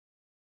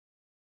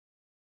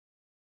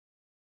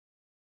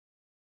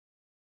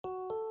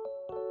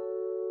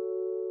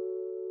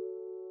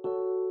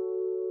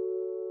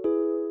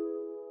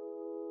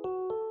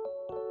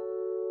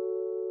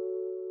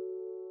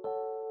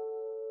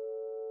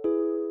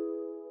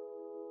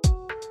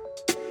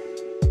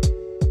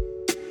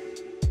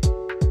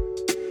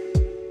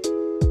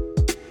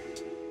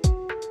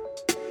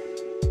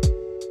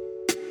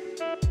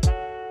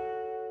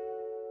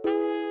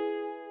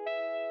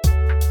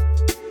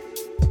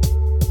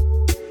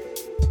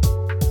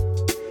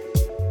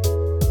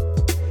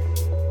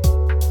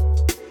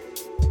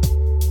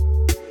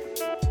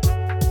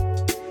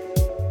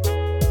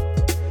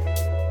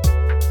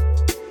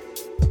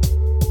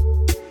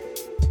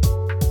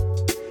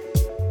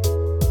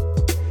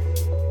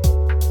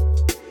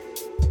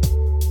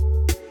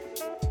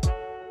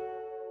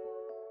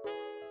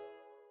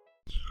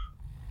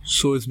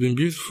So it's been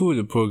beautiful,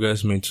 the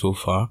progress made so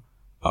far.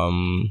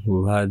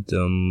 We've had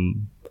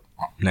 9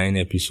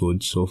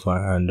 episodes so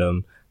far,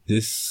 and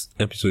this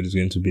episode is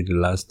going to be the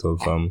last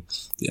of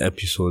the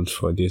episodes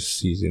for this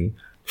season.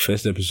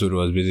 First episode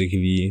was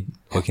basically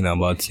talking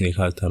about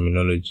sneakers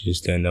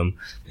terminologies. Then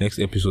next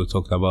episode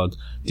talked about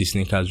the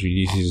sneakers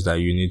releases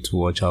that you need to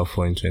watch out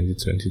for in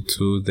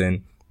 2022.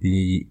 Then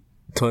the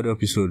third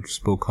episode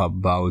spoke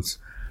about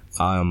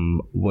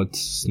what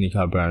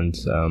sneaker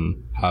brands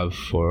have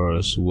for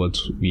us, what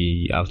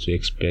we have to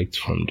expect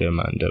from them,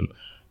 and a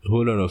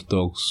whole lot of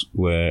talks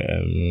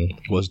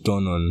was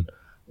done on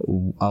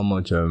how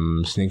much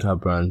sneaker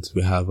brands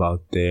we have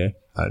out there,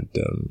 and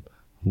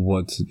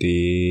what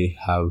they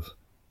have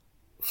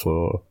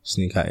for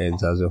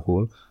sneakerheads as a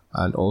whole.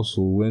 And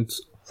also went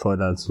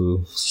further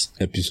to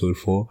episode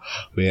 4,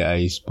 where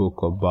I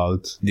spoke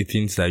about the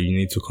things that you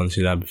need to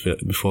consider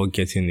before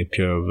getting a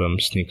pair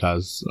of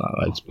sneakers.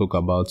 I spoke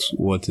about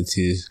what it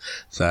is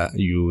that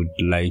you would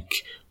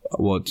like,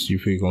 what you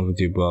feel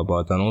comfortable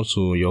about, and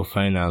also your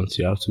finance.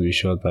 You have to be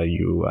sure that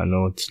you are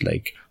not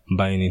like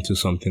buying into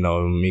something that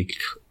will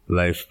make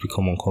life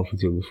become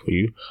uncomfortable for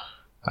you.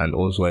 And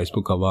also I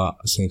spoke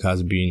about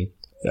sneakers being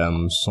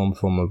some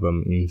form of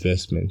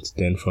investment.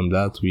 Then from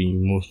that we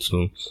moved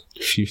to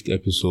the 5th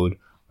episode,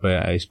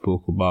 where I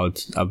spoke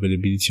about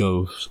availability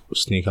of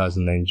sneakers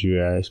in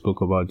Nigeria. I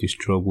spoke about the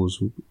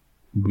struggles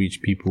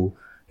which people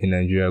in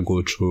Nigeria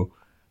go through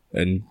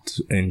and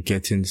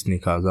getting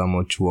sneakers, how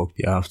much work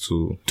they have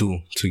to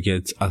do to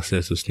get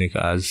access to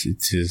sneakers.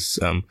 It is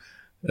a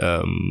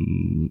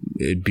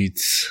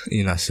bit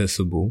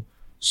inaccessible.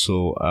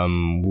 So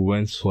we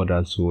went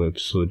further to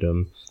episode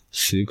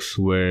 6,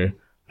 where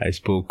I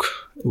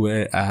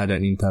had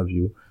an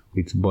interview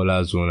with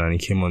Bola Zone, and he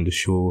came on the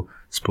show,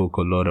 spoke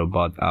a lot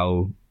about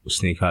how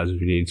sneakers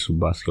relate to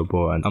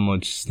basketball and how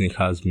much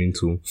sneakers mean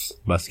to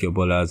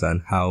basketballers,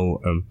 and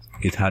how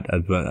it had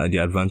the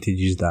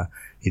advantages that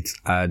it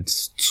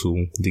adds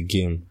to the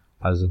game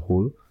as a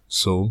whole.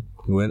 So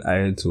when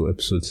I went to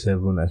episode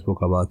 7, I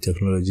spoke about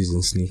technologies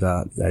in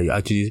sneaker. I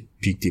actually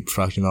picked a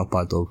fractional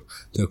part of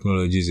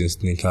technologies in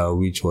sneaker,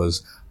 which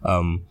was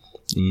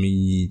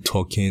me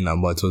talking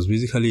about, it was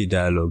basically a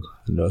dialogue,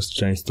 and I was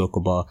trying to talk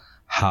about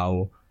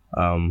how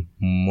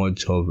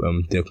much of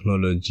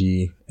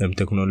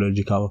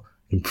technological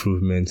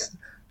improvements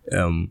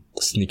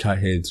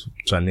sneakerheads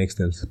to an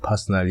extent.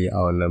 Personally, I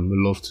would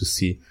love to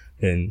see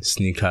in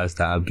sneakers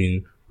that have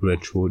been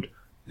retroed.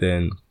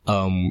 Then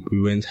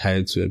we went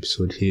ahead to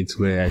episode 8,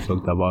 where I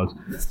talked about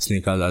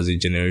sneakers as a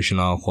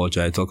generational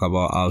culture. I talk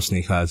about how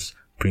sneakers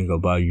bring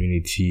about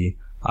unity,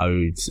 how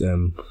it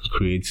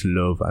creates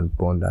love and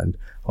bond, and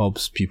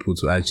helps people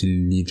to actually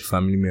lead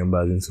family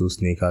members into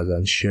sneakers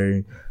and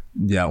sharing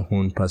their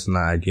own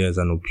personal ideas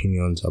and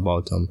opinions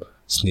about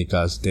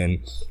sneakers.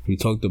 Then we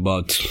talked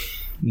about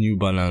New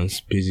Balance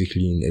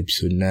basically in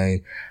episode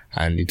 9,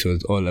 and it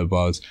was all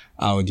about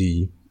how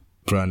the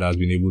brand has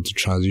been able to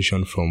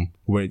transition from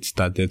where it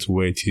started to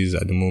where it is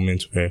at the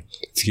moment, where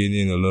it's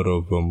gaining a lot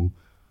of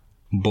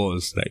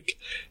buzz, like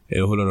a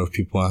whole lot of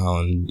people are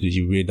on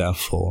the radar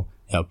for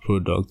their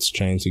products,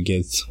 trying to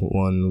get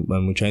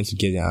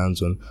their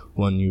hands on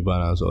one New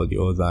Balance or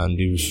the other, and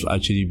they've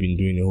actually been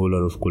doing a whole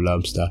lot of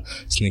collabs that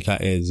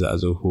sneakerheads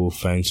as a whole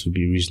find to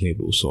be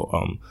reasonable. So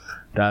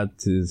that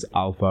is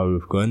how far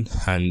we've gone,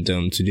 and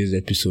today's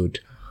episode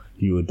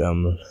you would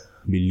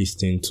be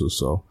listening to.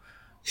 So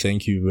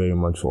thank you very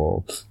much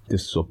for the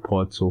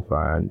support so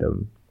far,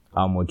 and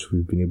how much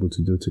we've been able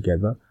to do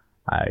together.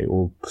 I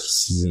hope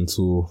season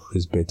 2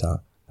 is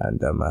better,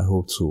 and I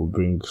hope to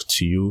bring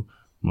to you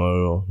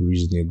more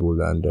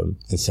reasonable and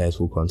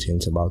insightful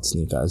content about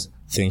sneakers.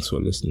 Thanks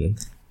for listening.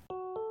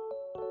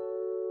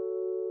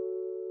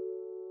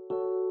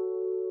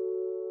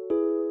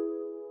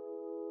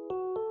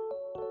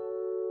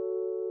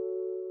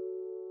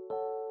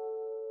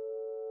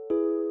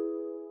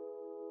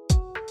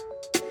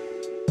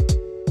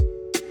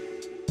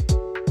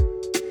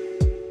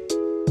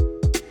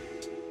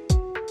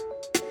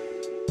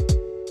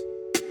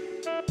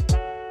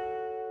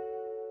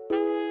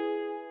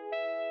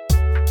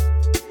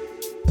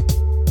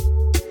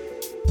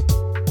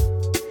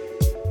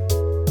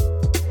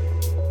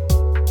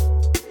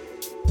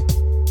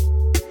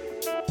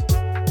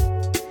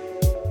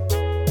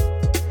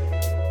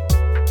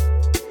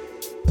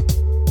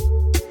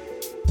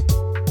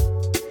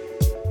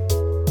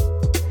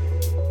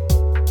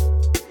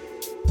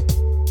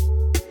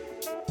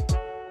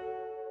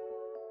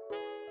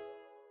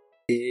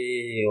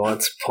 Hey,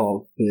 what's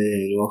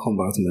poppin'? Welcome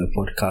back to my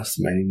podcast.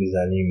 My name is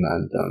Alim,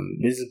 and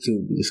basically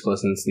we'll be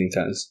discussing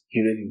sneakers.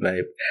 You know the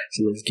vibe,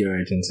 so let's get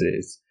right into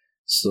it.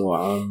 So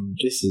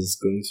this is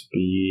going to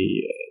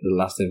be the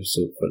last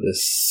episode for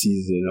this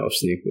season of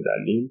Snake with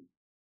Alim,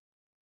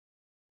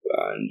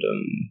 and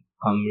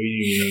I'm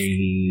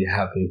really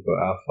happy for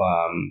how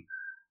far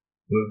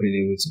we've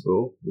been able to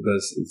go,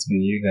 because it's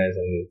been you guys,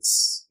 and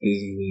it's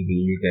basically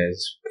been you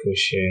guys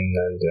pushing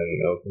and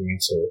helping me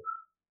to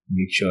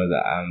make sure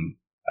that I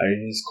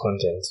release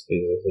content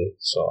basically.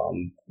 So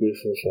I'm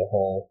grateful for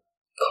all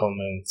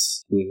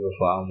comments, grateful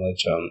for how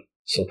much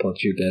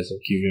support you guys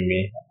have given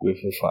me, I'm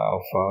grateful for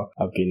how far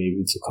I've been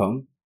able to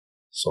come.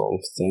 So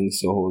thanks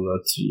a whole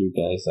lot to you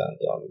guys, and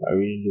I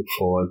really look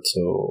forward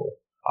to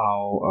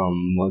how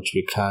much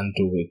we can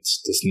do with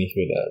the Sneak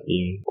with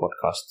in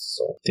podcast.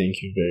 So thank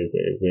you very,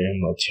 very, very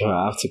much.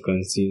 I have to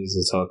continue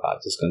to talk.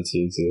 I'll just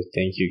continue to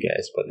thank you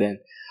guys, but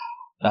then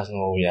that's not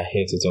what we are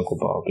here to talk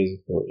about.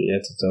 Basically, we're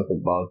here to talk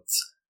about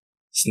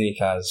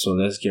sneakers. So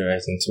let's get right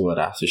into what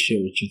I have to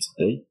share with you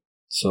today.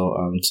 So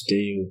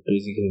today we'll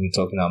basically be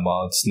talking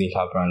about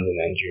sneaker brands in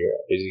Nigeria,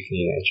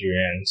 basically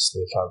Nigerian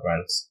sneaker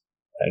brands.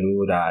 I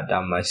know that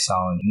might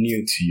sound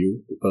new to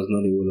you, because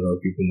not a whole lot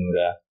of people know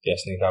that there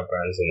are sneaker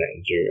brands in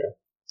Nigeria,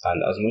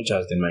 and as much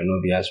as they might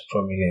not be as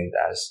prominent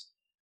as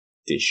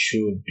they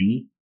should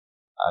be,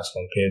 as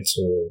compared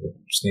to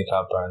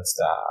sneaker brands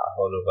that are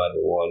all over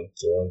the world,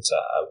 the ones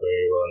that are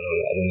very well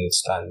known. I don't need to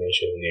start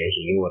mentioning names,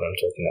 you know what I'm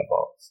talking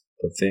about.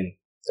 But then,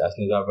 there are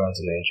sneaker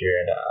brands in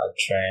Nigeria that are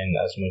trying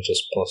as much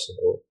as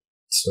possible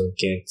to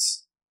get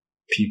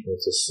people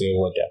to see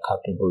what they're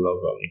capable of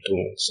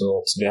doing.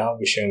 So today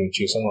I'll be sharing with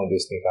you some of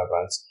these sneaker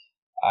brands.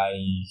 I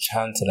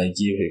can't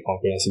give a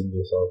comprehensive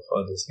list of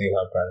all the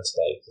sneaker brands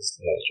that exist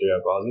in Nigeria,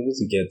 but I was able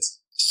to get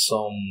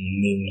some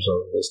names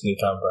of the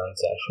sneaker brands.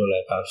 I feel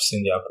like I've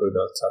seen their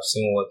products, I've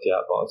seen what they're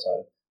about,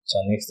 and to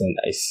an extent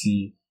I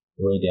see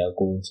where they are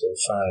going to.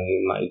 Finally,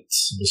 it might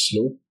be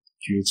slow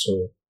due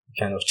to the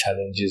kind of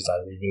challenges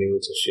that we've been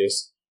able to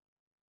face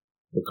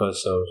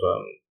because of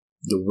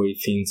the way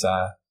things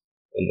are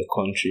in the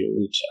country,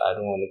 which I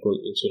don't want to go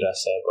into that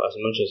side, but as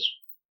much as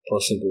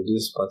possible,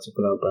 this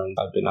particular brand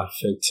have been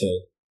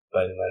affected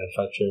by the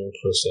manufacturing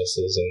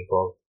processes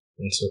involved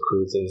into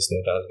creating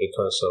sneakers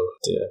because of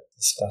the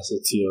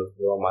scarcity of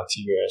raw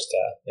materials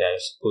that they are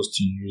supposed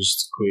to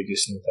use to create the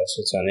sneakers.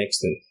 So to an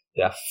extent,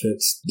 it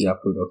affects their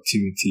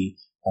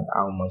productivity and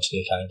how much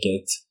they can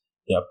get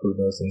their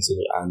products into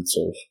the hands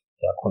of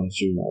their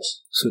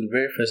consumers. So the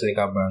very first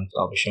sneaker brand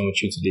I'll be sharing with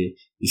you today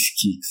is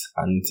Kicks,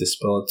 and it is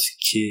spelled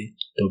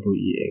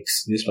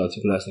K-E-E-X. This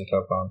particular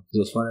sneaker brand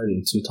was founded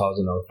in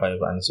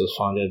 2005, and it was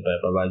founded by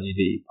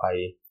Babajide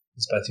Ipaye.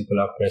 This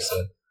particular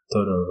person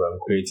thought of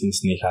creating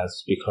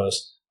sneakers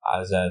because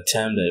as a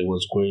time that he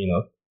was growing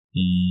up,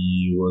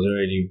 he was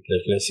already,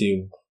 like, let's say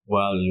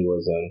while he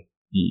was in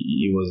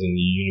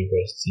the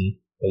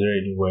university, he was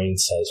already wearing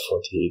size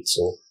 48.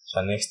 So to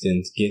an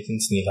extent,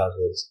 getting sneakers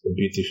was a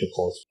bit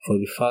difficult for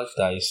the fact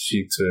that his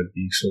feet were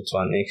big. So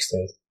to an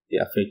extent, it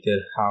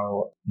affected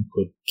how he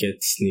could get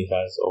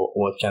sneakers or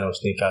what kind of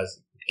sneakers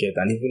he could get.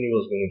 And even if he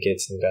was going to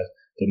get sneakers,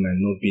 they might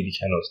not be the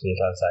kind of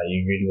sneakers that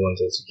he really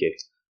wanted to get.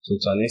 So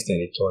to an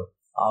extent, he thought,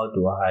 how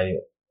do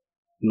I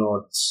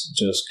not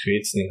just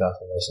create sneakers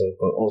for myself,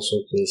 but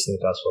also create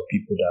sneakers for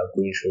people that are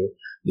going through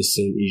the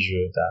same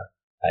issue that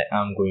I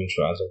am going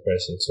through as a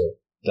person? So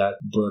that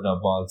brought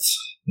about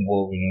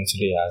what we know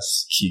today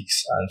as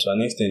Kicks. And to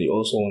an extent, he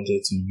also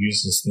wanted to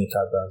use the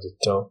sneaker brand to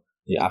tell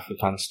the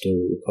African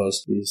story,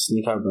 because the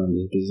sneaker brand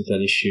is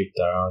basically shaped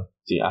around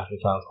the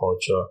African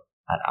culture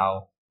and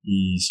how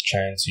he is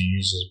trying to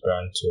use his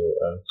brand to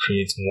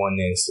create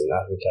oneness in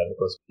Africa.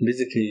 Because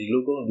basically, the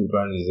logo of the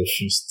brand is a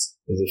fist.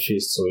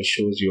 So it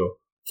shows your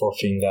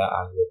forefinger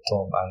and your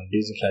thumb, and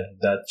basically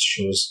that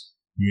shows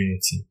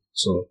unity.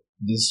 So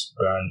this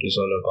brand is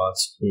all about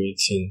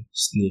creating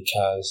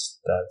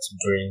sneakers that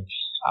bring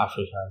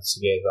Africans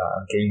together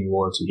and bring the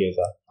world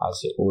together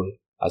as a whole,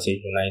 as a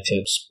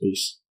united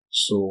space.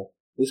 So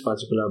this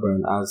particular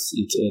brand has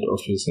its head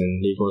office in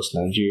Lagos,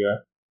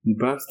 Nigeria. The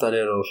brand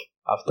started off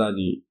after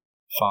the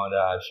founder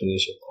had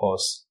finished a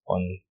course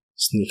on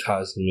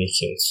sneakers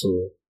making.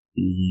 So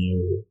he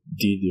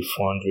did the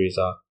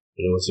fundraiser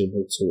and was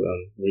able to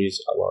raise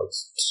about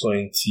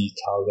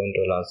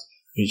 $20,000,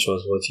 which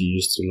was what he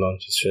used to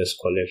launch his first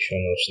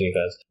collection of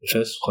sneakers. The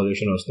first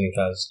collection of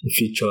sneakers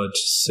featured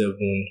 7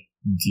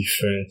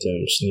 different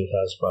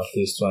sneakers, but at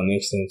least to an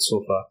extent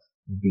so far,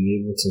 we've been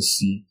able to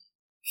see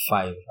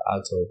 5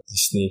 out of the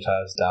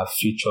sneakers that are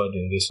featured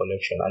in this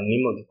collection. And the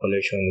name of the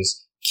collection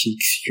is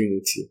Kicks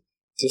Unity.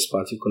 This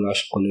particular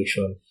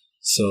collection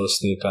sells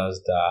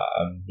sneakers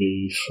that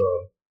vary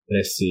from,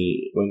 let's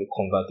say, when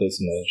converted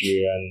to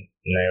Nigerian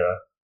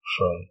Naira,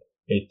 from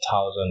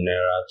 8,000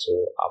 Naira to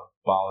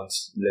about,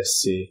 let's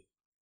say,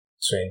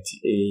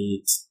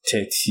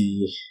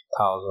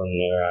 30,000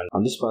 Naira.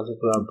 And this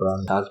particular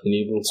brand has been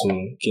able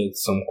to get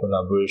some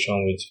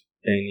collaboration with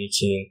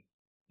King,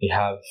 they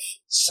have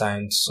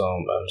signed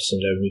some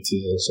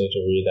celebrities in such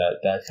a way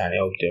that can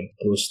help them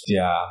boost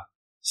their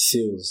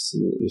sales.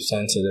 They've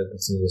signed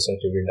celebrities in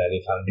such a way that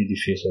they can be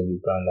the face of the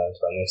brand, and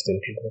to an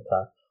extent people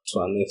can to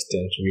an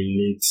extent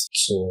relate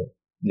to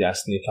their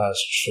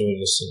sneakers through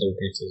the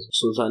celebrities.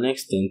 So to an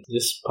extent,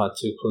 this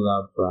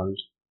particular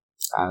brand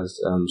has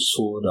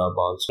sold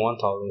about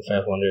 1,500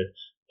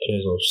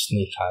 pairs of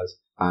sneakers,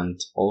 and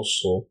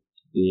also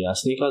their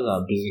sneakers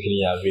are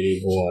basically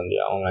available on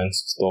their online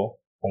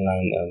store,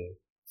 online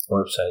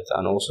website,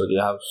 and also they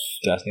have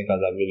their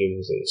sneakers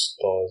available in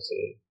stores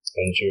in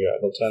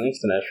Nigeria. But to an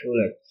extent, I feel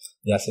like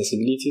the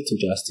accessibility to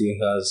their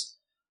sneakers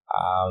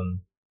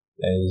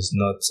is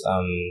not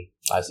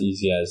as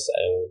easy as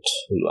I would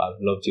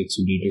have loved it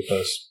to be,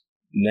 because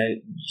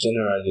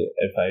generally,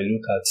 if I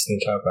look at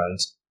sneaker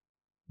brands,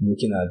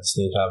 looking at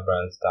sneaker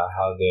brands that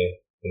are out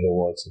there in the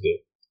world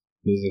today,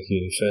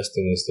 basically the first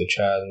thing is they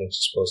try as much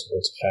as possible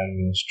to find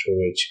means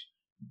through which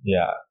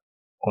their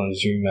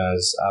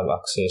consumers have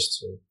access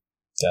to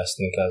their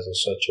sneakers in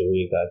such a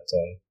way that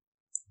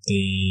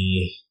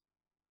they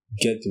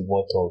get the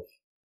worth of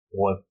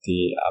what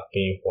they are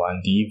paying for,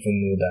 and they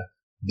even know that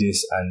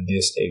this and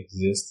this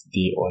exists.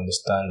 They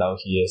understand how,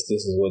 yes,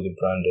 this is what the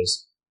brand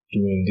is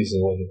doing, this is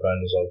what the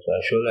brand is up to.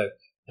 I feel like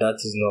that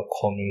is not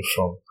coming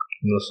from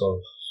most of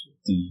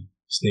the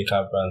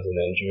sneaker brands in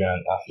Nigeria,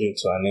 and I feel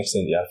to an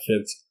extent it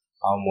affects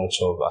how much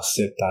of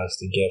acceptance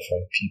they get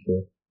from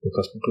people,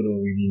 because people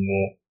don't really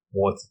know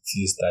what it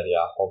is that they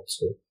are up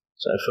to.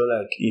 So I feel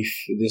like if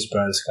these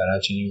brands can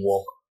actually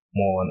work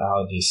more on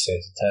how they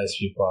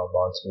sensitize people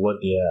about what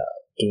they are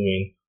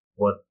doing,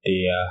 what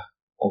they are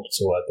up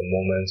to at the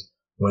moment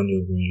when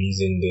they'll be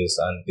releasing this,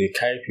 and they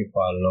carry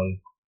people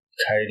along,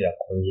 carry their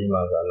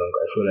consumers along,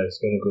 I feel like it's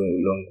going to go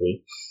a long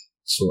way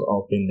to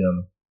helping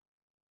them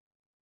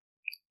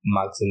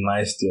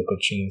maximize the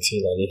opportunity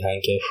that they can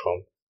get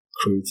from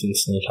creating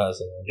sneakers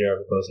in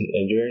Nigeria, because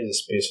Nigeria is a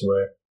space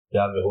where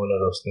you have a whole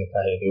lot of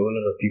sneakerheads, a whole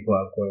lot of people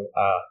are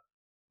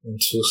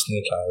into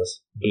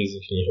sneakers,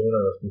 basically, a whole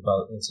lot of people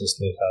are into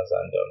sneakers,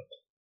 and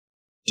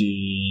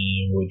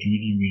they would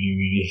really, really,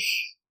 really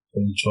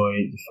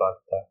enjoy the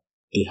fact that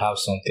they have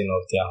something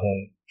of their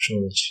own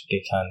through which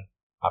they can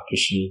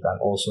appreciate and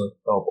also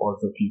help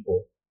other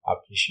people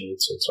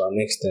appreciate. So to an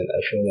extent, I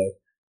feel like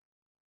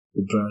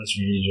the brands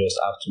really just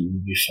have to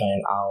refine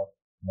how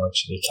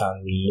much they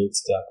can relate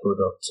their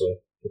product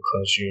to the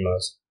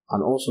consumers,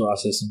 and also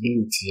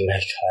accessibility,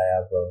 like I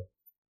have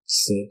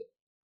said.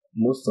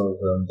 Most of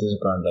this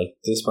brand, like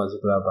this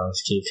particular brand,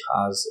 Kicks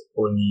have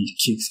only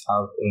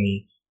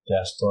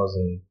their stores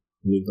in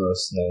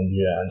Lagos,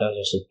 Nigeria, and that's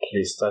just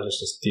a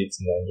state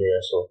in Nigeria.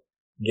 So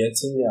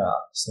getting their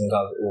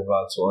sneakers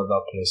over to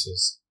other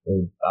places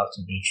will have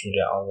to be through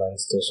their online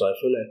store. So I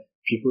feel like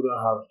people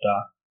don't have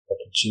that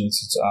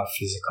opportunity to have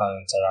physical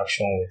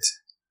interaction with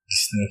the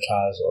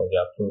sneakers or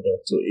their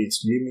product. So it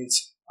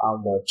limits how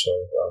much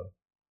of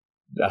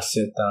the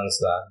acceptance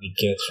that they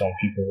get from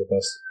people,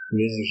 because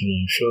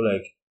basically you feel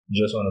like you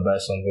just want to buy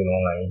something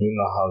online, you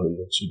don't know how it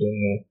looks, you don't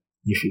know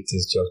if it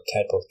is your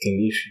type of thing,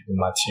 if the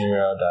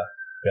material that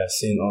you are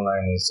seeing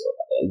online is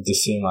the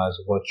same as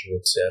what you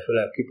would say. I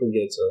feel like people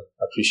get to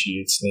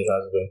appreciate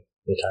sneakers when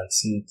they can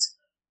see it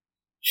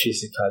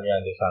physically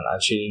and they can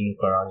actually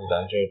look around it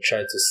and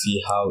try to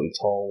see how it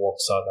all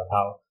works out and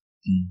how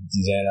the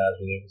designer has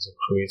been able to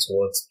create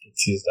what it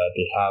is that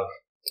they have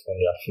on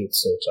their feet.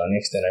 So to an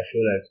extent, I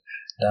feel like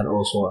that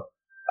also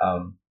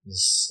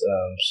is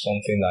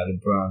something that the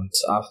brands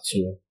have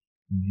to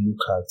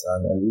look at,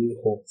 and I really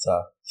hope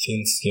that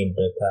things get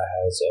better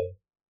as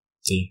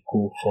they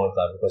go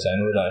further, because I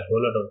know that a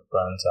whole lot of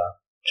brands are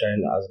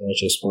trying as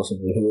much as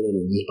possible, a whole lot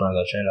of these brands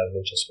are trying as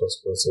much as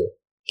possible to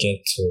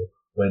get to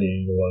where they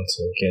really want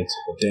to get to,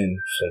 but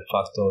then some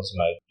factors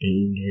might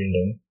be hindering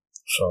them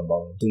from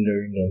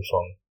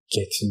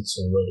getting to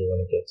where they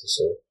want to get to.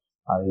 So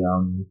I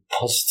am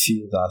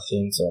positive that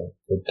things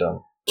would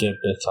get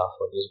better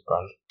for this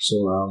brand. So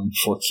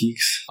for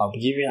Kicks, I'll be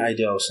giving an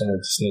idea of some of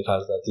the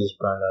sneakers that this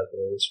brand has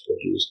been able to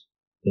produce.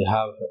 They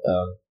have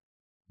the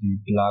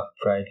Black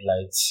Pride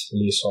Lights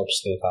lace up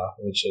sneaker,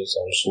 which is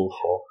sold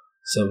for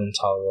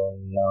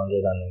 7,999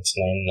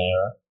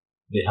 naira.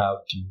 They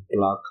have the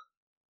Black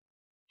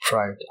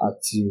Pride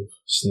Active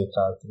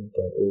sneaker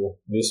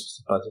 3.0. This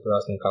particular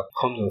sneaker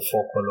comes in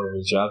 4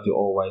 colorways. You have the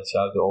all white, you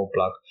have the all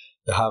black,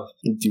 you have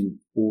the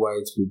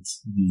white with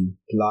the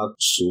black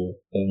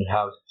sole, then you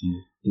have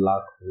the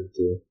black with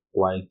the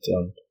white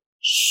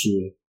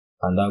shoe,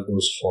 and that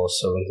goes for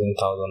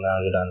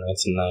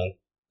 17,999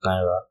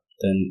 naira.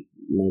 Then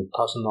my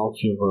personal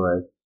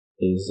favorite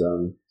is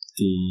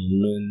the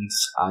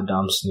men's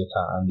Adam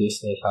sneaker, and this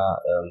sneaker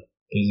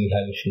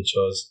basically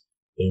features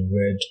a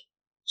red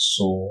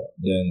sole,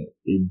 then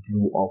a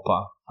blue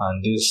upper,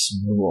 and this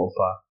blue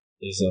upper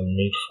is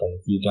made from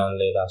vegan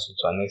leather. So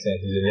to an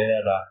extent, it's a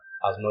leather that,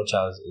 as much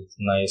as it's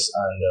nice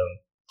and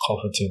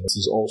comfortable, it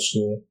is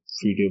also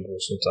breathable.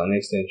 So to an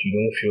extent, you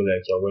don't feel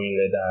like you're wearing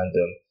leather and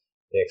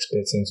you're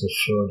expecting to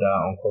feel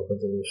that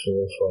uncomfortable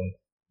feeling from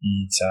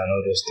eat and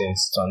all those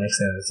things. To an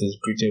extent, it is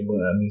breathable.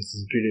 It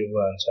is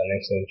breathable, and to an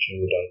extent,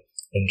 you would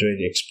enjoy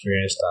the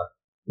experience that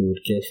you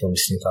would get from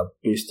the sneaker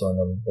based on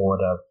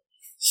what I've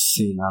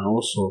seen. And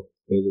also,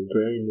 there's a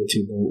very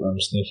notable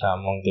sneaker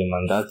among them,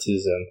 and that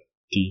is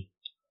the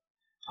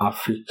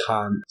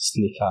African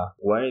sneaker.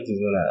 Why it is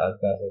known as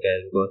African sneaker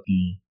is because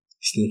the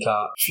sneaker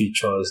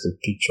features the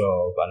picture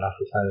of an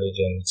African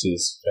legend, which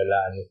is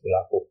Fela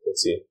Anikulapo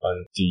Kuti,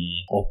 on the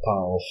upper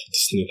of the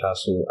sneaker.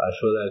 So I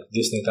feel like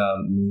this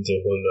sneaker means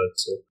a whole lot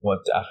to what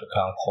the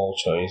African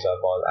culture is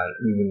about, and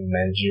even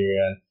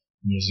Nigerian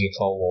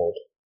musical world,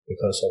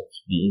 because of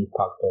the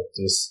impact of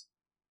this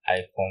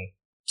icon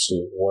to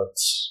what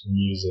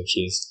music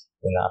is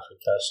in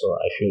Africa. So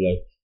I feel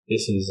like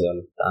this is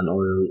an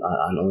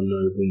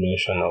honorable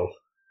mention of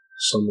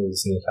some of the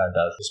sneakers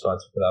that this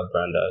particular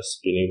brand has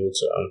been able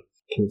to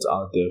put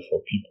out there for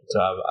people to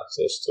have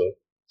access to.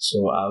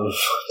 So I've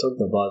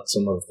talked about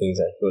some of the things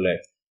I feel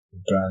like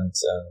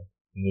brands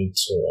need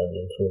to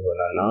improve on.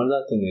 And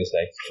another thing is,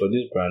 like, for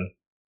this brand,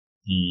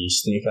 the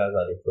sneakers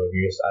that they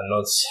produce are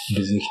not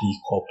basically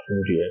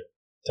coupled here.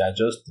 They are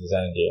just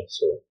designed here.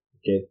 So you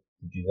get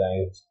the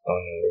designs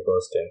done in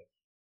Lagos, then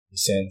we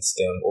send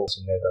them over to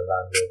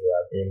Netherlands where they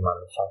are being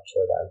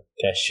manufactured and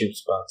they are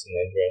shipped back to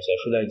Nigeria. So I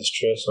feel like the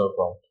stress of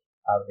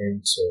having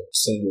to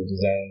send the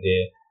design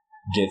there,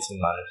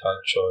 getting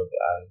manufactured,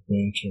 and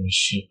going through the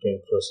shipping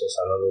process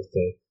and all those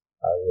things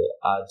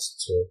adds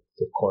to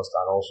the cost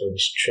and also the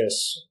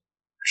stress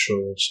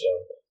through which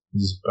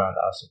this brand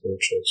has to go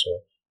through. So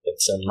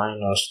it's a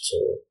minus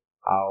to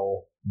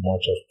how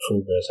much of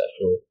progress I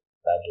feel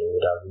that they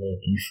would have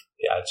made if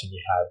they actually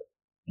had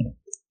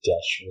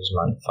their shoes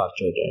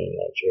manufactured in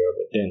Nigeria.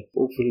 But then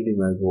hopefully they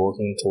might be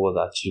working towards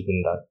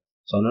achieving that.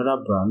 So another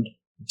brand,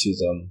 which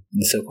is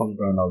the second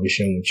brand I'll be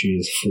sharing with you,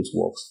 is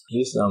Footworks.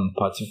 This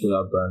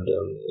particular brand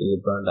is a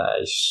brand that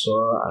I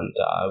saw, and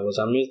I was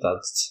amazed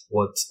at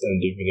what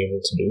they've been able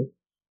to do,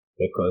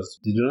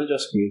 because they do not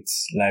just create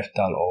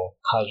lifestyle or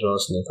casual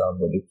sneakers,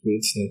 but they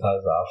create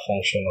sneakers that are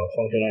functional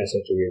in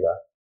such a way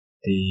that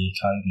they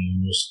can be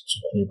used to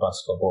play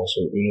basketball.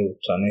 So,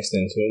 to an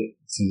extent, when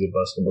it is a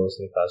basketball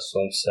sneaker,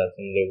 some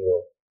certain level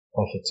of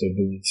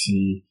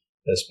comfortability,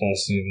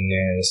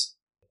 responsiveness,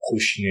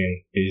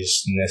 cushioning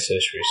is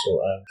necessary. So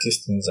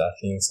these things are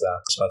things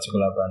that this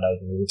particular brand has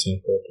been able to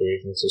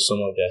incorporate into some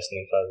of their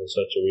sneakers in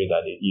such a way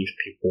that they give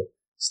people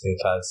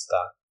sneakers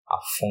that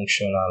are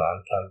functional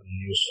and can be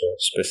used for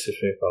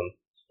specific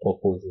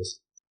purposes.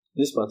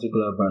 This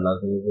particular brand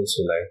has been able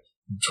to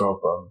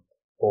drop a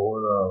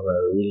whole lot of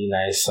really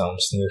nice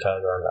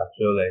sneakers, and I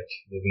feel like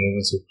they've been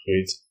able to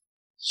create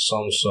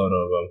some sort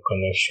of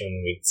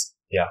connection with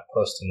their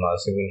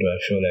customers, even though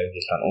I feel like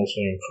they can also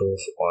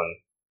improve on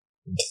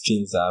the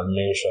things that I've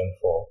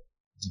mentioned for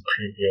the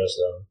previous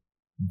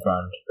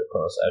brand,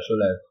 because I feel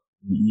like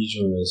the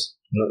issue is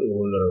not a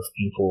whole lot of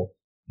people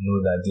know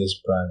that these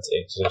brands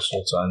exist. So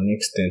to an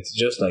extent,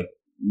 just like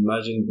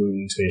imagine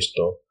going into a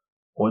store,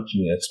 what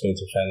you expect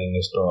to find in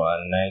a store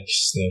are Nike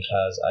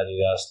sneakers,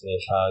 Adidas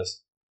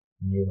sneakers,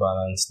 New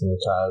Balance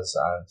sneakers,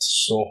 and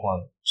so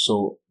on.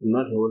 So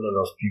not a whole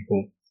lot of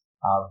people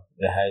have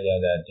the idea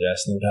that there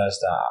are sneakers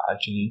that are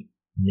actually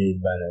made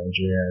by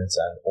Nigerians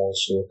and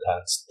also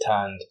can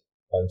stand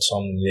on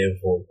some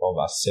level of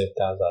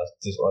acceptance as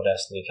these other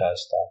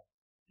sneakers that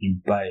you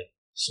buy.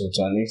 So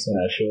to an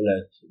extent, I feel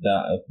like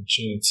that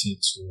opportunity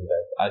to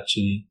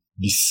actually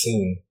be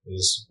seen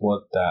is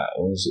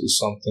is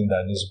something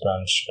that this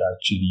brand should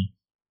actually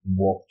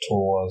work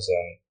towards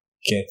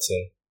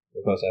getting.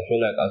 Because I feel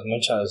like as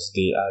much as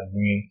they are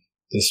doing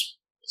this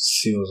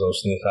sales of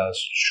sneakers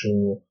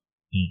through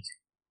the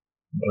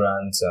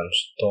brands and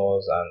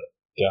stores and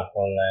their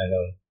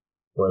online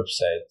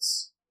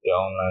websites, their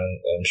online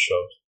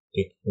shops,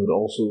 they could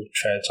also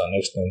try to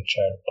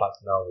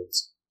partner with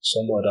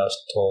some other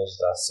stores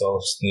that sell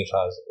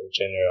sneakers in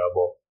general,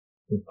 but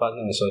we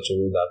partner in such a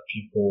way that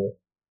people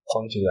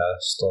come to their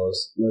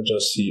stores, not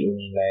just see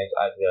only Nike,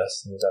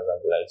 Adidas sneakers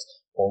and the likes,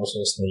 but also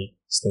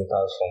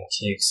sneakers from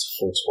Kicks,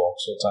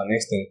 Footworks. So to an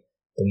extent,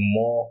 the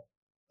more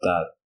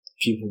that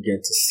people get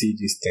to see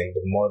this thing,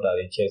 the more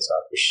that they get to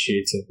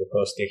appreciate it,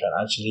 because they can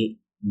actually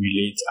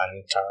relate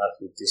and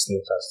interact with these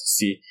sneakers to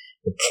see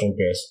the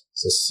progress,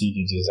 to see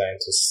the design,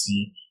 to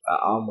see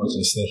how much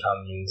the sneaker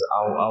means,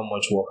 how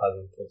much work has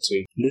been put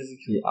to it.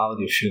 Basically, how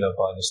they feel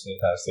about the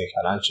sneakers, they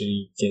can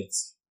actually get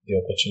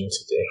the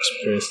opportunity to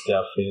express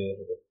their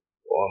feelings,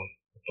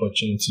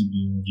 opportunity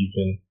being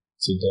given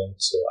to them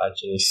to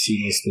actually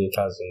see the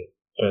sneakers in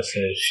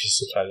person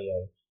physically,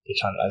 and they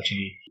can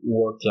actually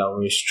work their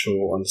ways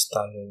through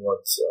understanding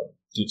what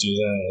the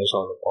design is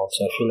all about.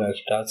 So I feel like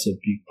that's a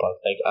big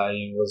part. Like,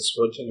 I was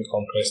watching the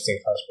Compressed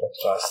Thinkers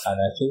podcast, and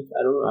I think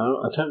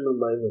I can't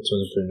remember if it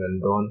was Brendan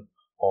Don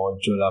or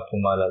Jola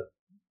Puma that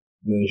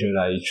mentioned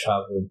that he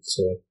traveled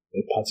to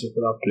a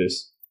particular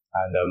place,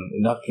 and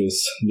in that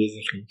place,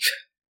 basically,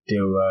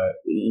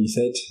 he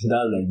said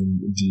that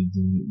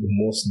the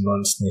most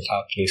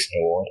non-sneaker place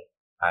in the world,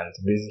 and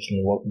basically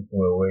what people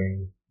were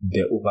wearing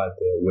there over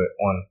there were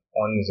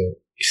On is a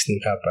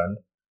sneaker brand,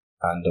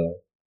 and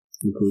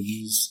we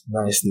produce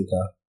nice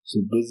sneaker.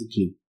 So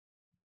basically,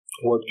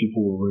 what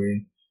people were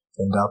wearing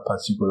in that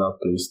particular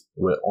place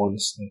were on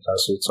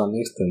sneakers. So to an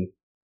extent,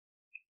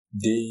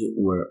 they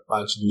were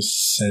actually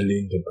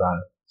selling the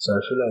brand. So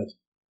I feel like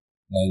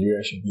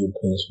Nigeria should be a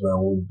place where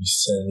we'll be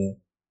selling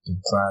the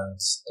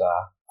brands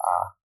that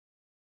are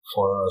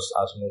for us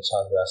as much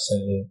as we are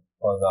selling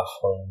other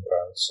foreign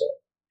brands. So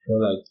I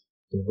feel like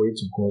the way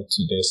to go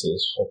to this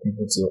is for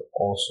people to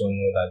also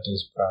know that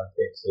this brand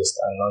exists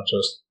and not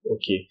just,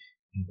 okay,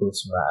 you go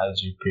to my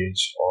IG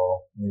page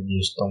or maybe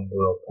you stumble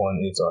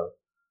upon it on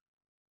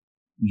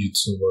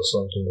YouTube or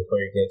something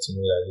before you get to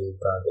know that this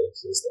brand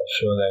exists. I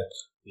feel like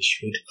it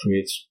should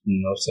create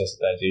enough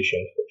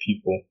sensitization for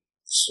people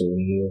to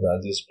know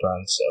that these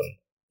brands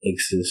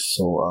exist.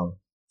 So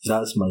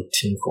that's my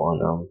take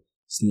on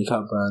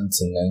sneaker brands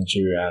in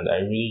Nigeria, and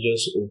I really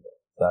just hope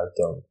that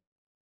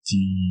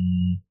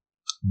the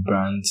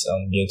brands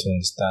get to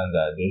understand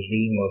that there's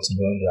really more to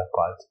do on their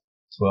part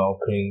to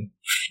helping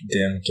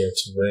them get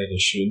to where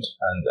they should.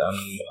 And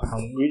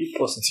I'm really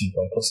positive.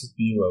 I'm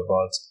positive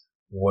about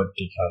what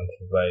they can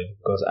provide,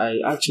 because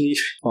I actually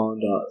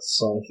found out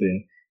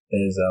something.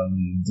 There's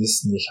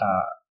this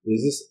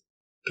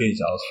page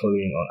I was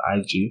following on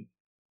IG.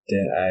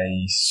 Then I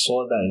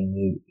saw that he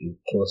made a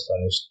post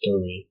on a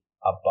story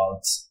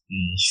about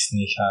the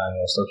sneaker, and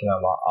I was talking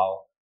about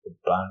how the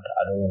brand,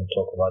 I don't want to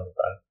talk about the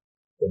brand,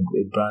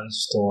 the brand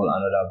stole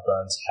another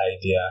brand's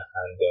idea,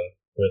 and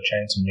we're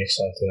trying to make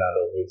something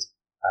out of it.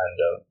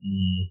 And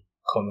he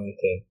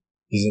commented,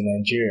 he's a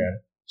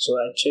Nigerian. So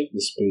I checked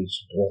this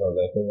page because I was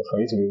like, oh,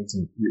 for you to be able to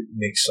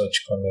make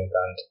such comment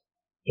and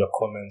your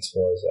comment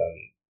was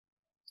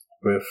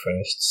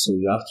referenced, so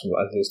you have to,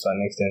 at least to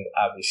an extent,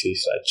 have a say.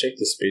 So I checked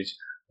this page.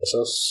 I saw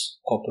a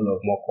couple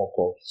of mock-up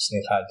of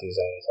sneaker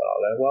designs, and I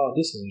was like, wow,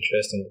 this is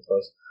interesting,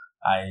 because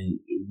I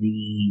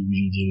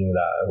really didn't know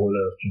that a whole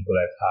lot of people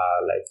like are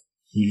like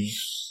really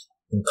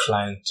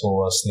inclined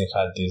towards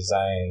sneaker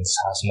designs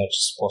as much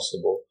as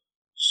possible.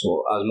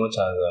 So as much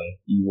as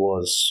he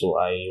was, so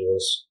I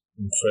was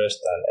impressed,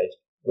 and I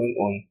went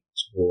on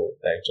to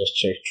like just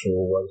check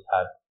through what he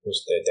had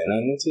posted, and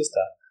I noticed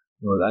that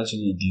he was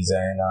actually a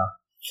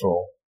designer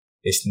for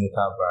a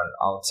sneaker brand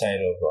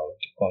outside of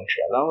the country,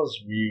 and that was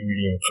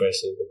really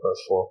impressive, because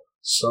for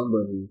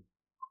somebody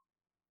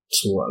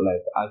to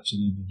like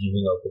actually be given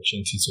the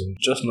opportunity to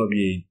just not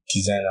be a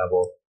designer,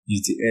 but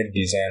he's the head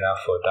designer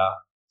for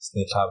that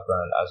sneaker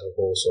brand as a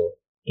whole. So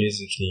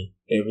basically,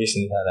 every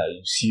sneaker that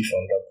you see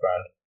from that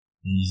brand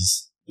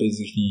is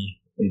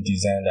basically a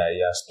design that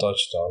he has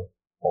touched on,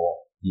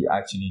 or he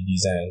actually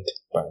designed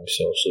by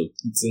himself. So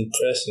it's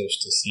impressive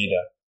to see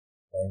that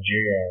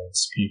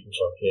Nigerians, people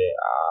from here,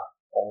 are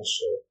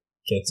also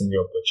getting the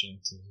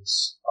opportunity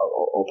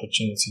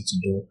to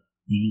do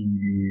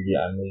really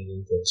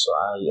amazing things. So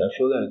I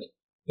feel like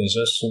there's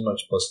just so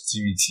much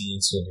positivity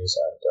into this,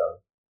 and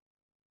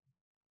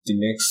the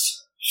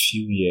next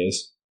few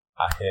years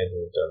ahead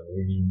will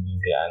really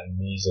be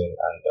amazing,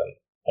 and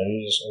I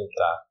really just hope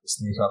that the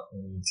sneaker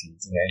community,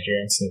 the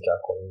Nigerian sneaker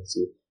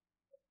community,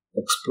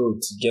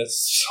 explodes,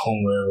 gets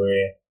somewhere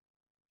where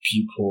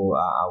people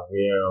are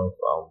aware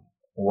of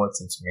what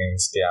it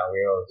means, they are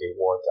aware of the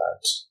word,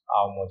 and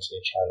how much they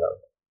can,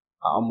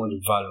 how much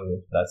value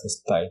that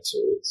is tied to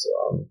it.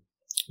 So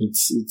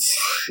it's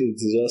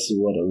just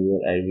what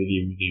I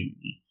really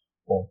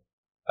hope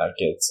that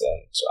gets to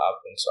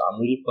happen. So I'm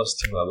really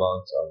positive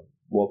about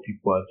what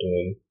people are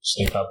doing,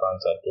 sneaker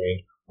brands are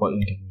doing, what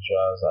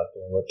individuals are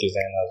doing, what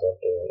designers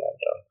are doing,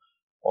 and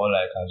all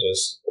I can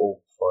just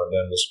hope for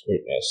them is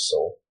greatness.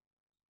 So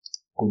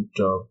good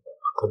job,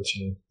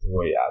 continue the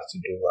way you have to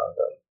do, and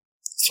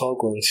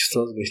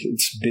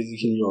it's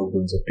basically all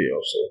going to pay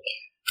off. So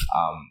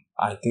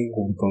I think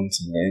we'll come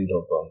to the end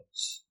of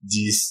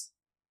this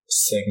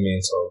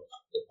segment of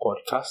the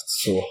podcast.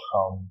 So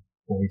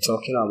we'll be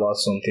talking about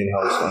something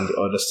else on the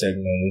other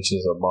segment, which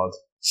is about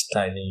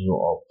styling you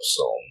up.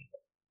 So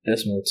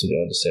let's move to the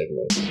other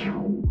segment.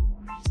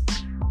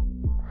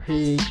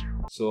 Hey.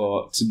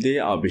 So today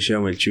I'll be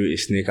sharing with you a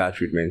sneaker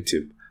treatment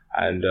tip,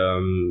 and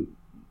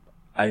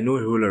I know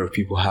a whole lot of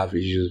people have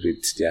issues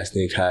with their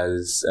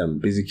sneakers.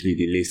 Basically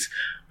the lace,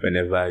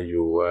 whenever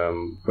you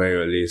wear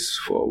your lace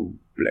for,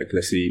 like,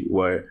 let's say,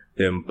 wear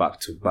them back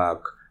to back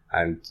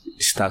and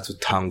start to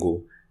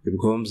tangle, it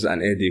becomes an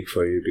headache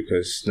for you,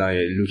 because now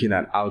you're looking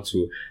at how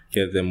to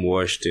get them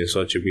washed in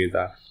such a way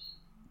that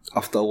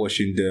after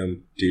washing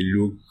them, they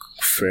look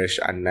fresh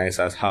and nice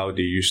as how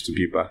they used to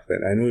be back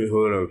then. I know a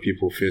whole lot of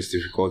people face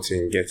difficulty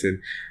in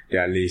getting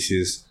their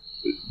laces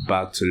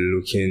back to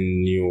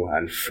looking new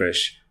and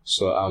fresh.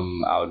 So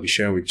I'll be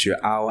sharing with you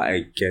how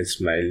I get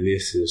my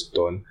laces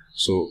done.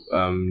 So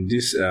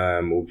this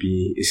will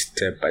be a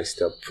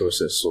step-by-step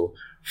process. So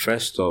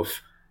first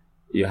off,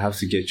 you have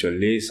to get your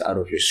lace out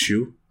of your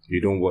shoe. You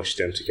don't wash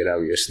them together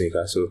with your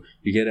sneaker. So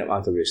you get them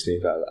out of your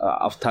sneaker.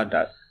 After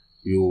that,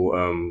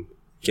 you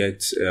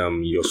get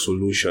your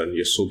solution,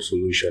 your soap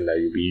solution that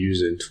you'll be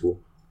using to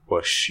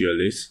wash your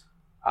lace.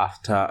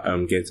 After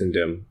getting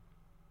them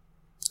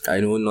I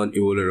know not a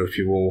whole lot of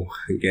people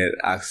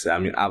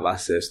have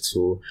access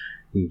to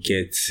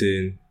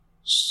getting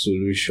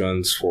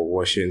solutions for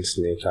washing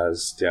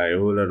sneakers. There are a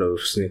whole lot of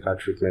sneaker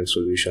treatment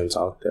solutions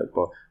out there,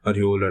 but not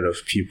a whole lot of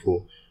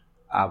people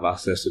have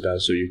access to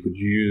that. So you could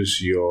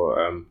use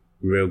your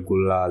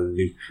regular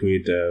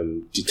liquid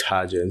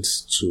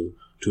detergents to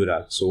do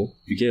that. So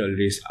you get your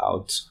lace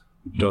out,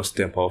 dust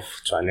them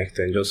off to an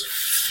extent, just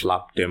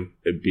flap them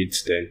a bit,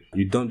 then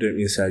you dump them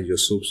inside your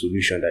soap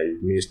solution that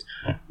you've mixed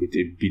with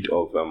a bit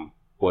of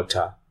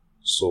water.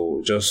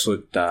 So just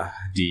so that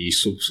the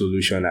soap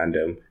solution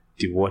and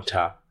the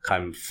water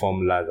can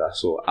form lather.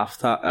 So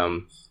after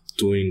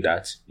doing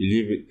that, you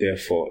leave it there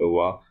for a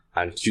while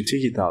and you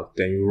take it out,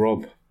 then you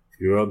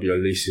rub your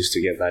laces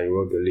together. You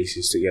rub your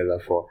laces together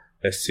for,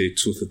 let's say,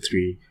 2 to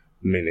 3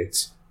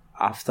 minutes.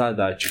 After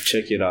that, you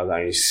check it out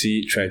and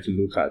try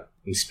to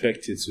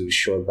inspect it to be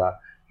sure that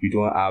you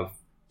don't have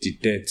the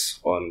dirt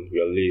on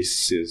your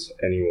laces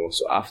anymore.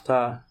 So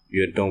after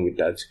you're done with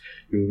that,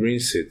 you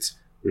rinse it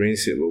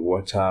with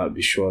water.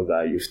 Be sure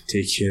that you've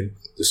taken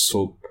the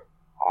soap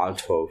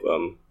out of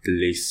the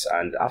lace,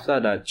 and after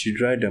that, you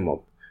dry them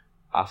up.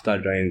 After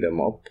drying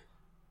them up,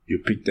 you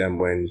pick them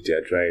when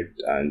they're dried,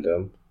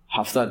 and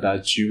after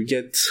that, you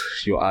get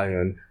your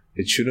iron.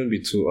 It shouldn't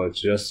be too hot,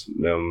 just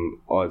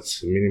hot,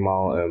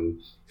 minimal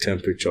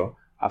temperature.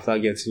 After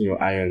getting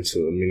your iron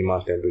to a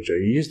minimal temperature,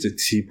 you use the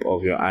tip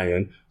of your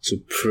iron to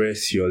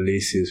press your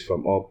laces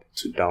from up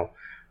to down,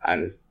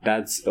 and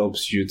that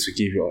helps you to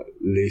give your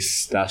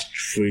lace that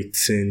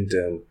straightened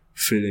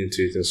feeling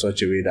to it in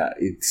such a way that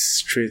it's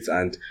straight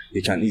and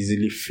it can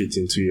easily fit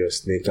into your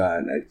sneaker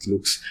and it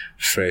looks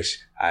fresh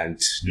and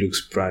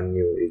looks brand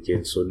new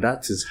again. So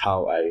that is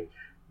how I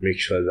make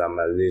sure that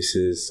my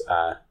laces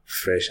are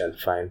fresh and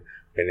fine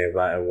whenever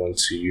I want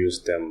to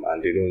use them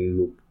and they don't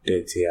look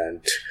dirty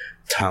and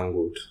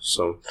tangled.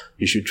 So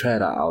you should try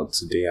that out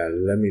today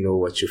and let me know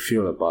what you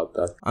feel about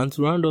that. And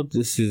to round up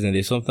this season,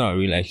 there's something I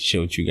really like to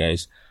share with you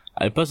guys.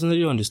 I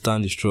personally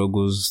understand the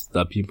struggles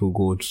that people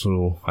go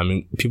through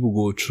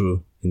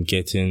in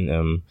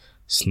getting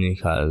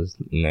sneakers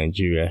in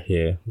Nigeria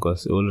here,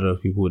 because a lot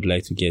of people would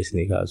like to get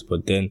sneakers,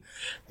 but then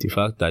the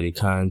fact that they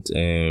can't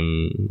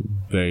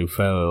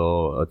verify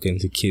or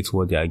authenticate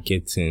what they are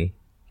getting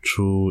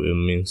through a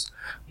means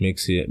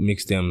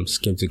makes them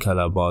skeptical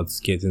about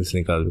getting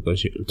sneakers,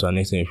 because to an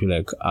extent you feel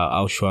like,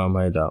 how sure am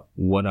I that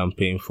what I'm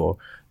paying for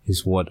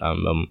is what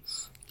I'm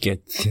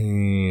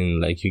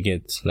getting? You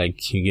get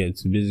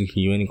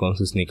basically, when it comes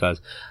to sneakers,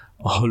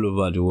 all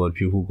over the world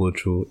people go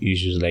through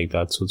issues like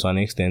that. So to an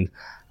extent,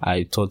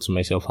 I thought to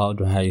myself, how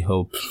do I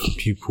help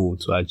people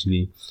to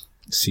actually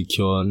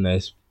secure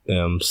nice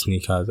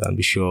sneakers and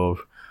be sure of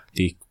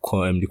the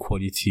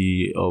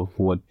quality of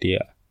what they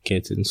are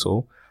getting?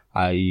 So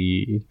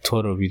I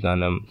thought of it,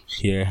 and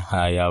here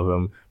I have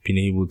been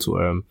able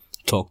to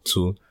talk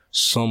to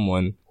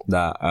someone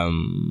that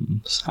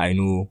I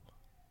know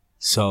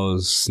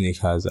sells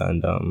sneakers,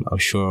 and I'm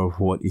sure of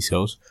what he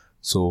sells.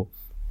 So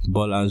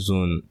Baller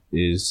Zone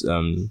is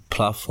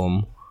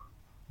platform.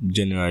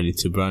 Generally,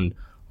 it's a brand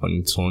on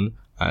its own,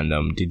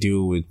 and they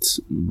deal with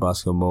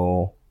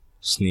basketball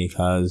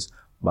sneakers,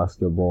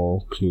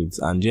 basketball clothes,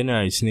 and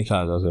generally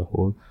sneakers as a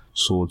whole.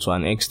 So to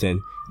an extent,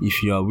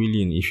 if you are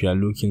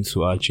looking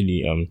to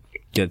actually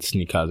get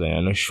sneakers and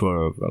you're not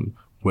sure of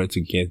where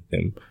to get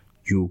them,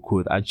 you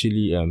could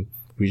actually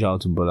reach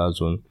out to Baller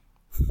Zone.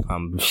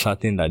 I'm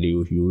certain that you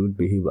will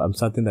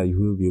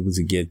be able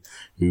to get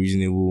a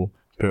reasonable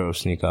pair of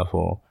sneakers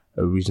for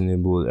a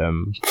reasonable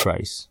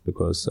price,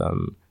 because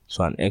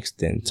to an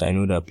extent, I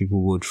know that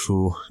people go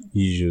through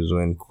issues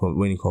when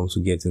it comes to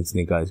getting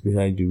sneakers,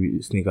 especially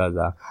the sneakers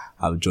that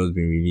have just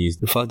been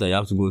released. The fact that you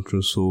have to go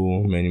through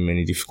so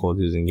many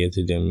difficulties in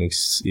getting them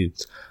makes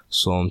it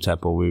some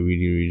type of way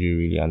really, really,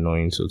 really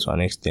annoying. So to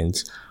an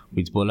extent,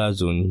 with Baller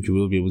Zone, you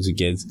will be able to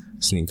get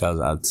sneakers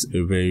at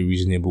a very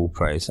reasonable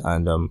price,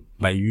 and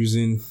by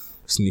using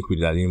Sneak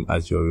with Alim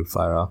as your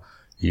referral,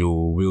 you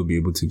will be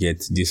able to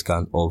get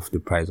discount off the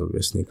price of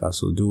your sneaker.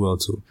 So do well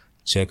to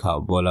check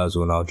out Baller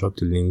Zone. I'll drop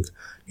the link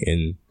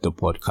in the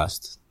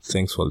podcast.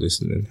 Thanks for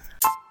listening.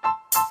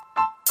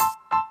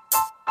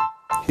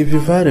 If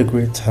you've had a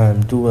great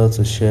time, do well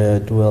to share,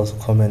 do well to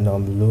comment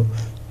down below,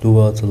 do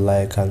well to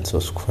like and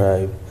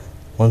subscribe.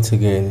 Once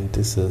again,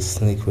 this is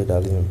Sneak with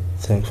Alim.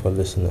 Thanks for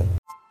listening.